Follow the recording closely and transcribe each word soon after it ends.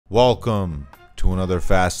Welcome to another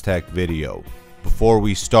Fast Tech video. Before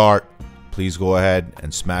we start, please go ahead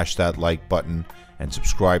and smash that like button and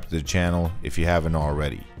subscribe to the channel if you haven't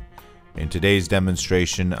already. In today's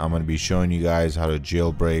demonstration, I'm going to be showing you guys how to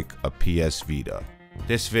jailbreak a PS Vita.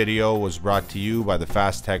 This video was brought to you by the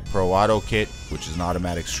Fast Tech Pro Auto Kit, which is an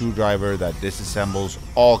automatic screwdriver that disassembles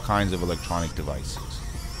all kinds of electronic devices.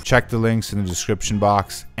 Check the links in the description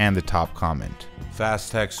box and the top comment.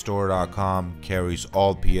 FastTechStore.com carries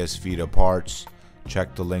all PS Vita parts.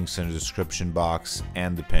 Check the links in the description box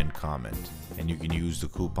and the pinned comment, and you can use the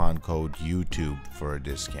coupon code YouTube for a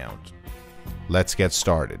discount. Let's get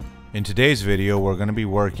started. In today's video, we're going to be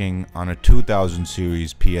working on a 2000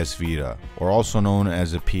 series PS Vita, or also known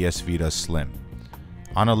as a PS Vita Slim.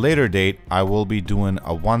 On a later date, I will be doing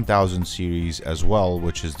a 1000 series as well,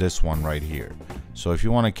 which is this one right here. So if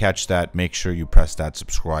you want to catch that, make sure you press that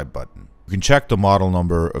subscribe button. You can check the model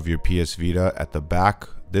number of your PS Vita at the back.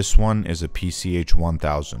 This one is a PCH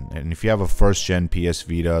 1000, and if you have a first gen PS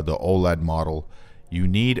Vita, the OLED model, you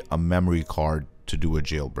need a memory card to do a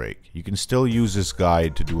jailbreak. You can still use this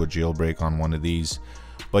guide to do a jailbreak on one of these,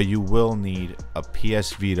 but you will need a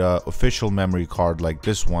PS Vita official memory card like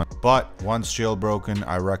this one. But once jailbroken,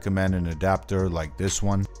 I recommend an adapter like this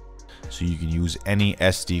one, so you can use any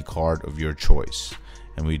SD card of your choice.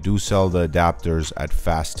 And we do sell the adapters at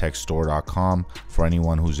FastTechStore.com for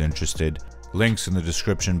anyone who's interested. Links in the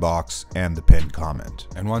description box and the pinned comment.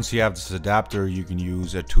 And once you have this adapter, you can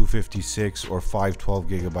use a 256 or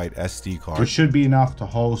 512GB SD card, which should be enough to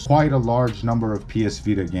host quite a large number of PS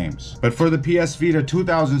Vita games. But for the PS Vita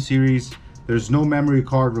 2000 series, there's no memory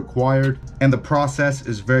card required, and the process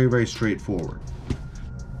is very straightforward.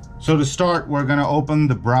 So to start, we're gonna open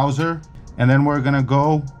the browser, and then we're gonna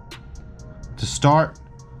go to start.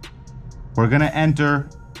 We're gonna enter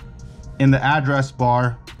in the address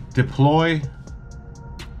bar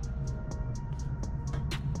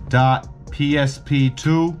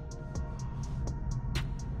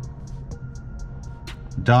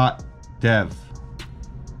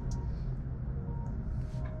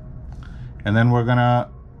and then we're gonna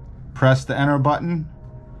press the enter button,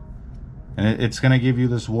 and it's gonna give you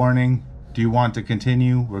this warning. Do you want to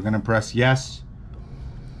continue? We're gonna press yes,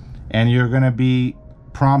 and you're gonna be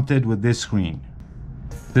prompted with this screen.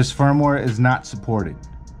 This firmware is not supported.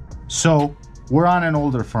 So we're on an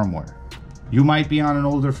older firmware. You might be on an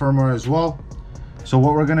older firmware as well. So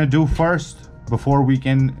what we're gonna do first, before we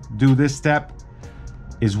can do this step,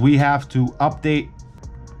 is we have to update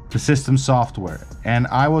the system software. And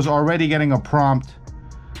I was already getting a prompt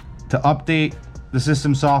to update the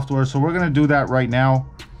system software, so we're gonna do that right now.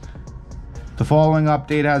 The following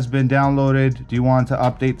update has been downloaded. Do you want to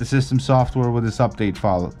update the system software with this update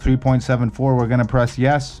file? 3.74, we're gonna press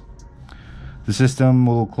yes. The system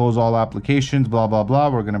will close all applications, blah, blah, blah.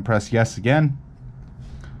 We're gonna press yes again.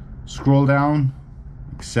 Scroll down,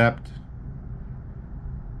 accept.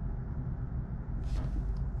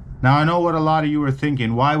 Now I know what a lot of you are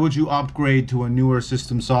thinking. Why would you upgrade to a newer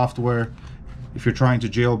system software if you're trying to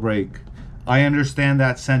jailbreak? I understand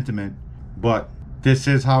that sentiment, but this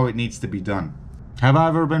is how it needs to be done. Have I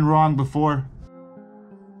ever been wrong before?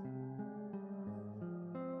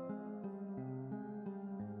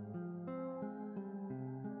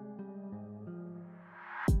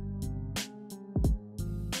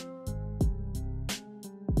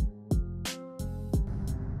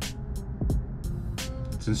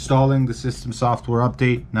 It's installing the system software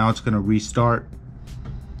update. Now it's going to restart.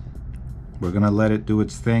 We're going to let it do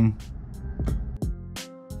its thing.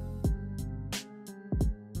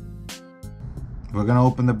 We're going to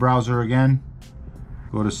open the browser again.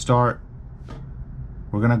 Go to start.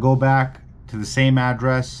 We're going to go back to the same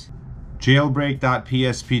address,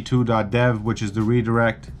 jailbreak.psp2.dev, which is the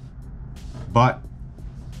redirect, but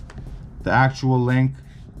the actual link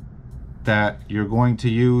that you're going to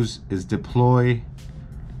use is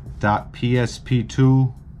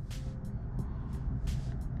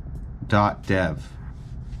deploy.psp2.dev.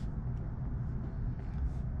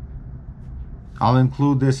 I'll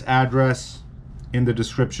include this address in the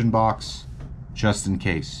description box just in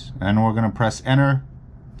case. And we're going to press enter,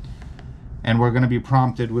 and we're going to be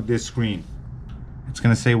prompted with this screen. It's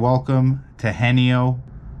going to say welcome to Henio.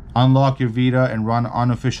 Unlock your Vita and run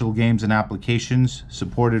unofficial games and applications,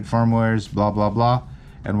 supported firmwares, blah blah blah.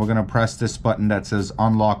 And we're going to press this button that says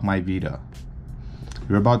unlock my Vita.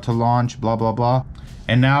 You're about to launch, blah blah blah.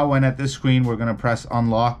 And now when at this screen we're going to press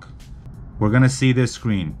unlock, we're going to see this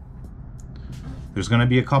screen. There's going to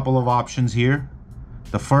be a couple of options here.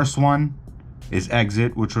 The first one is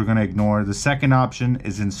exit, which we're going to ignore. The second option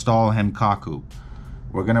is install Henkaku.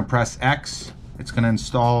 We're going to press X. It's going to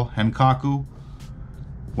install Henkaku.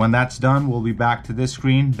 When that's done, we'll be back to this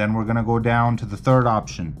screen. Then we're gonna go down to the third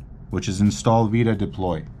option, which is install Vita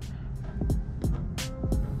deploy.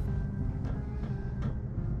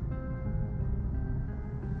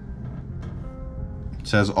 It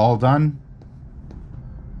says all done.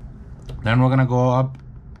 Then we're gonna go up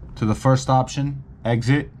to the first option,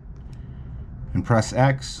 exit, and press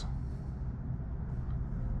X.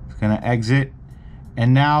 It's gonna exit.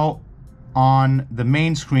 And now on the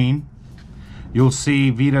main screen, you'll see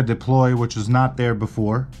Vita deploy, which was not there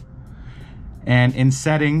before. And in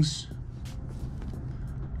settings,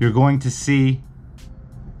 you're going to see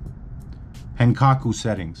Henkaku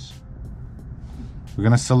settings. We're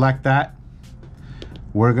gonna select that.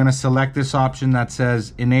 We're gonna select this option that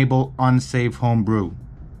says enable unsafe homebrew.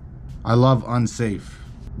 I love unsafe.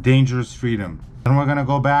 Dangerous freedom. Then we're gonna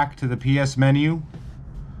go back to the PS menu.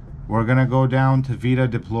 We're gonna go down to Vita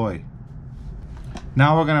deploy.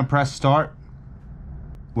 Now we're gonna press start.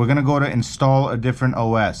 We're gonna go to install a different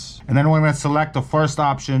OS. And then we're gonna select the first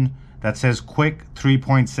option that says quick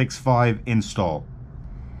 3.65 install.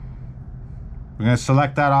 We're gonna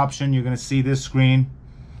select that option. You're gonna see this screen.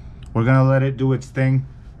 We're gonna let it do its thing.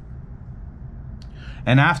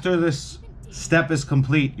 And after this step is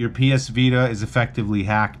complete, your PS Vita is effectively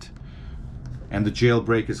hacked and the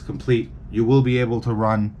jailbreak is complete. You will be able to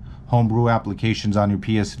run homebrew applications on your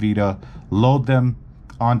PS Vita, load them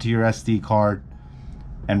onto your SD card,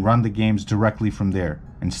 and run the games directly from there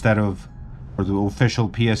instead of the official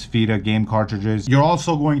PS Vita game cartridges. You're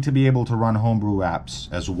also going to be able to run homebrew apps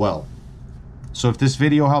as well. So if this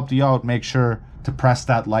video helped you out, make sure to press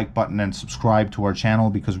that like button and subscribe to our channel,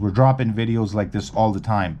 because we're dropping videos like this all the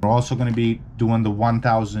time. We're also going to be doing the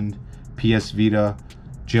 1000 PS Vita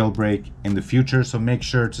jailbreak in the future, so make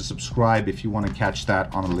sure to subscribe if you want to catch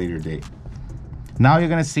that on a later date. Now you're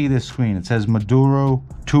going to see this screen. It says Maduro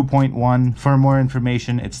 2.1 firmware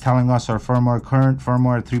information. It's telling us our firmware, current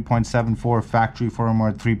firmware 3.74, factory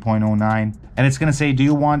firmware 3.09. And it's going to say, do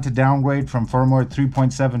you want to downgrade from firmware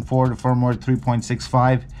 3.74 to firmware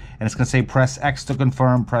 3.65? And it's going to say press X to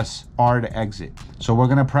confirm, press R to exit. So we're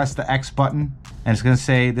going to press the X button, and it's going to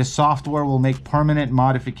say this software will make permanent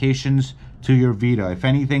modifications to your Vita. If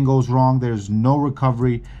anything goes wrong, there's no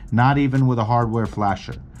recovery, not even with a hardware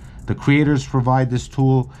flasher. The creators provide this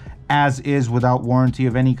tool as is without warranty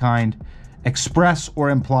of any kind, express or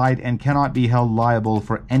implied, and cannot be held liable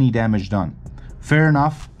for any damage done. Fair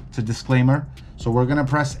enough, it's a disclaimer. So we're gonna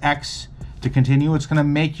press X to continue. It's gonna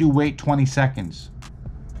make you wait 20 seconds.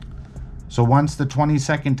 So once the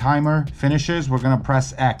 20-second timer finishes, we're gonna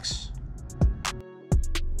press X.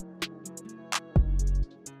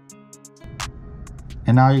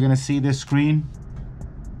 And now you're gonna see this screen,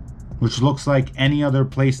 which looks like any other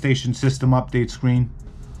PlayStation system update screen.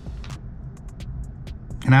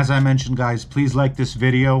 And as I mentioned, guys, please like this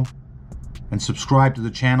video and subscribe to the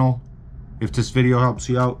channel if this video helps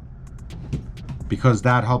you out, because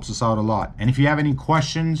that helps us out a lot. And if you have any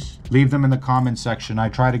questions, leave them in the comment section. I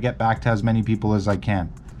try to get back to as many people as I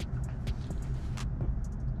can.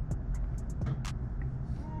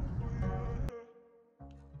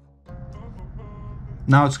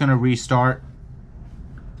 Now it's gonna restart.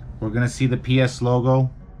 We're gonna see the PS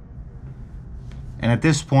logo. And at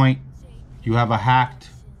this point, you have a hacked,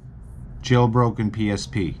 jailbroken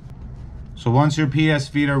PSP. So once your PS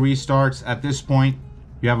Vita restarts, at this point,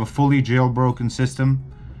 you have a fully jailbroken system,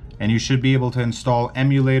 and you should be able to install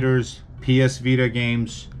emulators, PS Vita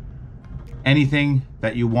games, anything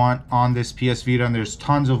that you want on this PS Vita, and there's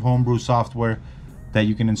tons of homebrew software that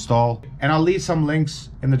you can install. And I'll leave some links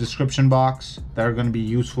in the description box that are gonna be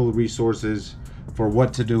useful resources for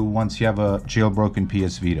what to do once you have a jailbroken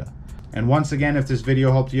PS Vita. And once again, if this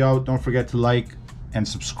video helped you out, don't forget to like and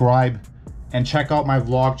subscribe, and check out my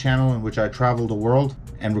vlog channel in which I travel the world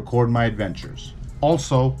and record my adventures.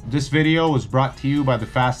 Also, this video was brought to you by the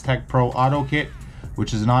FastTech Pro Auto Kit,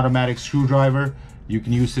 which is an automatic screwdriver you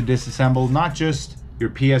can use to disassemble not just your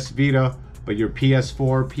PS Vita, but your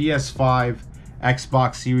PS4, PS5,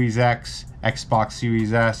 Xbox Series X, Xbox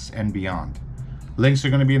Series S, and beyond. Links are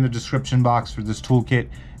going to be in the description box for this toolkit,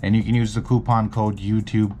 and you can use the coupon code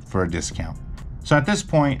YouTube for a discount. So at this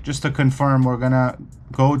point, just to confirm, we're going to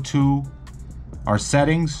go to our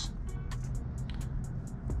settings.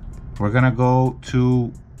 We're going to go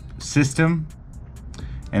to system,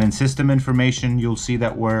 and in system information, you'll see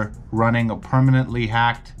that we're running a permanently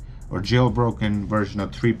hacked or jailbroken version of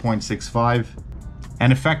 3.65.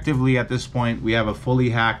 And effectively at this point, we have a fully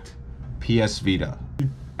hacked PS Vita.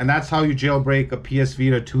 And that's how you jailbreak a PS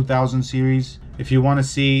Vita 2000 series. If you want to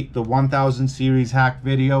see the 1000 series hack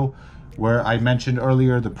video, where I mentioned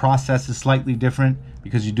earlier the process is slightly different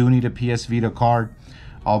because you do need a PS Vita card,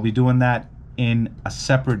 I'll be doing that in a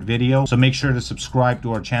separate video, so make sure to subscribe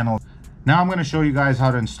to our channel. Now I'm going to show you guys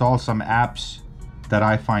how to install some apps that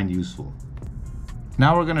I find useful.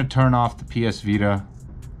 Now we're going to turn off the PS Vita,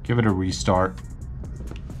 give it a restart.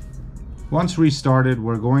 Once restarted,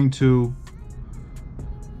 we're going to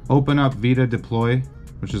open up Vita Deploy,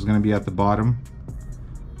 which is going to be at the bottom.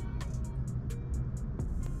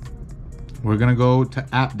 We're going to go to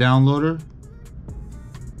App Downloader.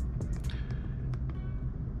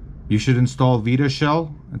 You should install Vita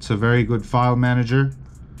Shell. It's a very good file manager.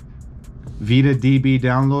 Vita DB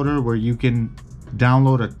Downloader, where you can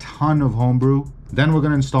download a ton of homebrew. Then we're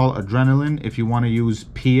going to install Adrenaline if you want to use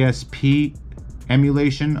PSP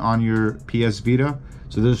emulation on your PS Vita.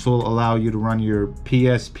 So this will allow you to run your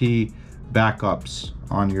PSP backups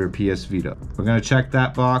on your PS Vita. We're going to check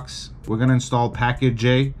that box. We're going to install Package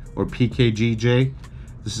J or PKGJ.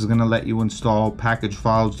 This is going to let you install package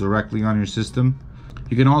files directly on your system.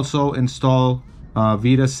 You can also install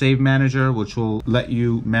Vita Save Manager, which will let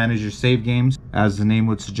you manage your save games, as the name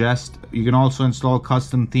would suggest. You can also install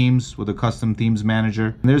custom themes with a custom themes manager.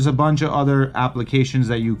 And there's a bunch of other applications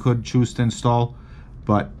that you could choose to install,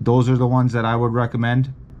 but those are the ones that I would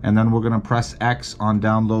recommend. And then we're going to press X on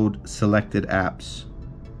download selected apps.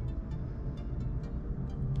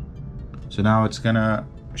 So now it's going to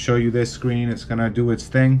show you this screen. It's going to do its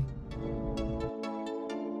thing.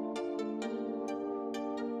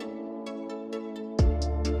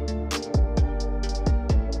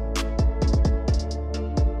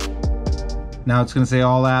 Now it's going to say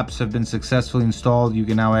all apps have been successfully installed. You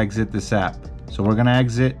can now exit this app. So we're going to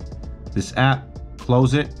exit this app,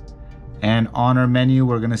 close it, and on our menu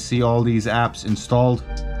we're going to see all these apps installed.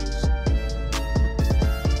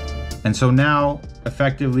 And so now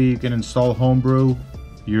effectively you can install homebrew,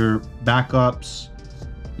 your backups,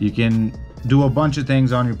 you can do a bunch of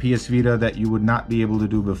things on your PS Vita that you would not be able to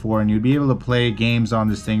do before, and you'd be able to play games on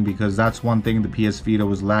this thing, because that's one thing the PS Vita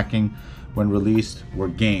was lacking when released, were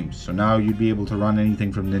games. So now you'd be able to run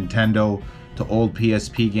anything from Nintendo to old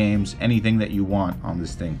PSP games, anything that you want on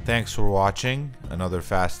this thing. Thanks for watching another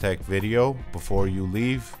Fast Tech video. Before you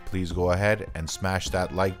leave, please go ahead and smash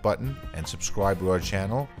that like button and subscribe to our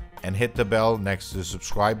channel, and hit the bell next to the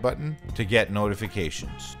subscribe button to get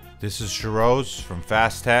notifications. This is Shiroz from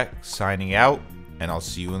Fast Tech signing out, and I'll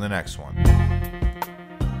see you in the next one.